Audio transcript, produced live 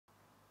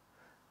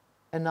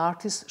An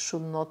artist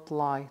should not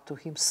lie to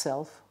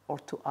himself or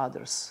to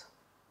others.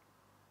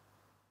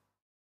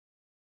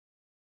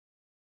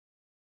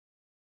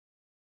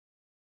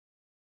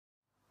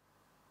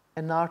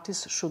 An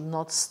artist should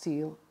not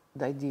steal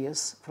the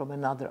ideas from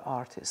another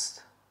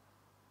artist.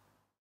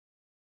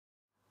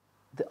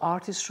 The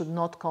artist should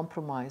not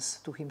compromise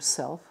to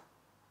himself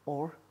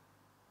or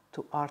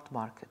to art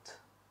market.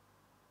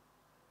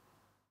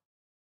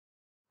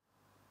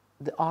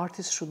 The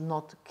artist should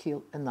not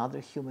kill another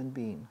human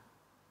being.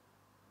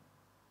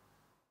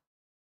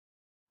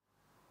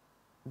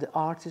 The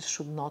artist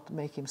should not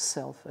make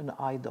himself an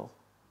idol.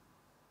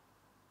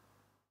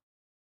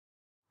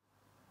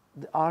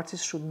 The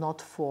artist should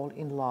not fall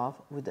in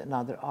love with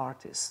another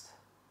artist.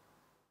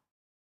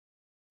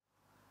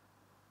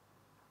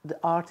 The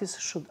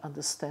artist should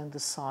understand the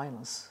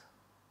silence.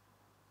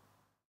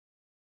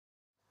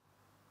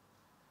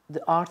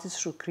 The artist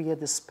should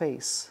create a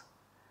space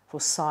for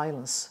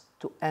silence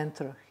to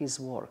enter his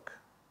work.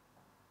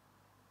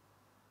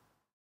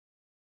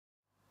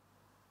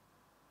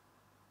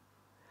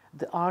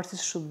 The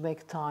artist should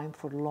make time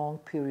for long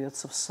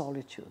periods of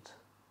solitude.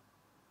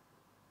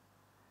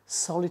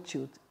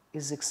 Solitude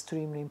is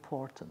extremely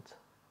important.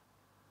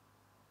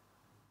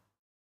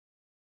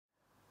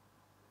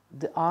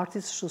 The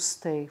artist should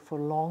stay for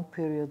a long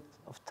period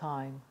of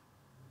time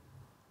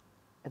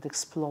at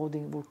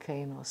exploding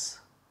volcanoes.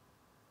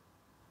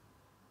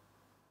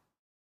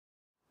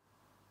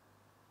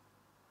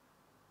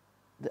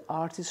 The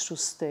artist should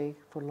stay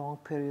for a long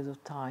period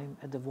of time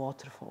at the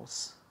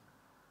waterfalls.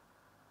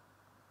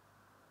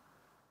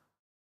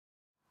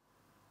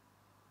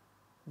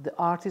 The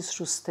artist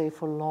should stay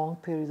for a long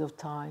period of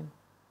time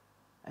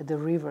at the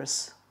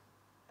rivers,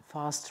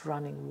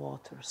 fast-running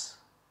waters.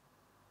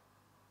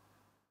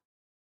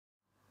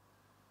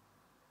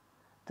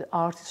 The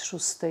artist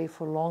should stay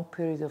for a long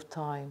period of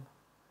time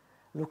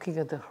looking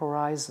at the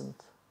horizon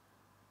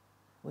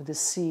when the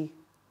sea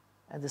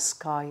and the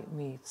sky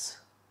meets.